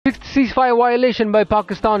ceasefire violation by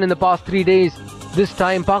Pakistan in the past 3 days. This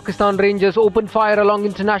time, Pakistan Rangers opened fire along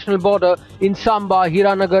international border in Samba,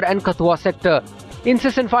 Hiranagar and Kathua sector.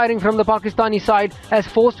 Incessant firing from the Pakistani side has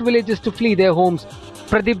forced villagers to flee their homes.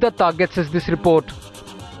 Pradeep Datta gets us this report.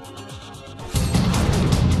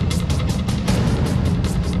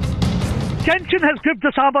 Tension has gripped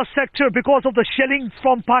the Samba sector because of the shelling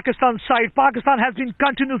from Pakistan's side. Pakistan has been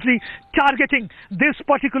continuously targeting this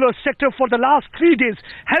particular sector for the last 3 days.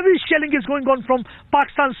 Heavy shelling is going on from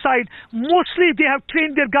Pakistan's side. Mostly they have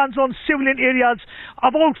trained their guns on civilian areas.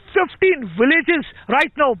 About 15 villages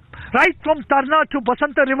right now, right from Tarna to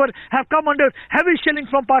Basanta River, have come under heavy shelling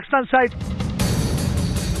from Pakistan's side.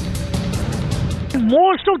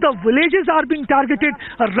 Most of the villages are being targeted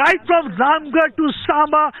right from Ramgarh to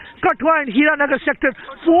Samba, Kathua and Hiranagar sector.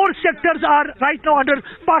 4 sectors are right now under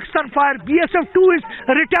Pakistan fire. BSF-2 is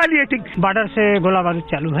retaliating. Border से गोलाबारी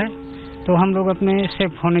चालू है, तो हम लोग अपने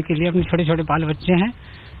safe होने के लिए, अपने छोटे छोटे बाल बच्चे हैं,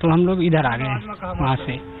 तो हम लोग इधर आ गए हैं वहाँ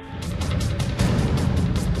से.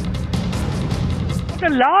 The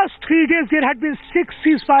last 3 days there had been 6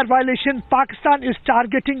 ceasefire violations. Pakistan is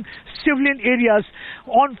targeting civilian areas.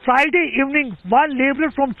 On Friday evening, one labourer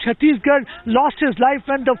from Chhattisgarh lost his life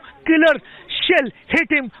when the killer shell hit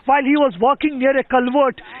him while he was walking near a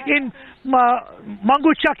culvert in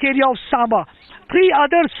Manguchak area of Samba. 3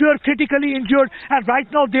 others were critically injured and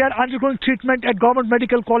right now they are undergoing treatment at Government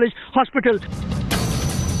Medical College Hospital.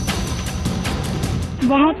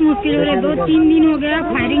 बहुत मुश्किल हो रहा है. 2-3 दिन हो गया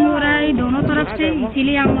firing हो रहा है दोनों तरफ से,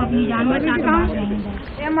 इसीलिए हम अपनी जान बचा के भाग रहे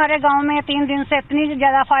हैं. हमारे गांव में 3 दिन से इतनी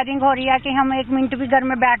ज्यादा फायरिंग हो रही है कि हम 1 मिनट भी घर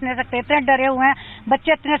में बैठ नहीं सकते. इतने डरे हुए हैं,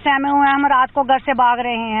 बच्चे इतने सहमे हुए हैं. हम रात को घर से भाग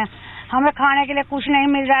रहे हैं. हमें खाने के लिए कुछ नहीं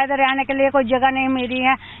मिल रहा है, इधर रहने के लिए कोई जगह नहीं मिल रही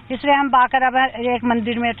है, इसलिए हम भागकर अब एक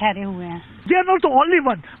मंदिर में ठहरे हुए हैं. They are not the only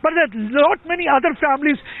one, but there are lot many other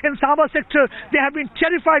families in Samba sector. They have been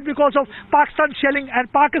terrified because of Pakistan shelling,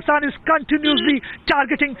 and Pakistan is continuously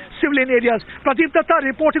targeting civilian areas. Pradeep Datta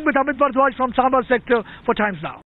reporting with Amit Bardwaj from Samba sector for Times Now.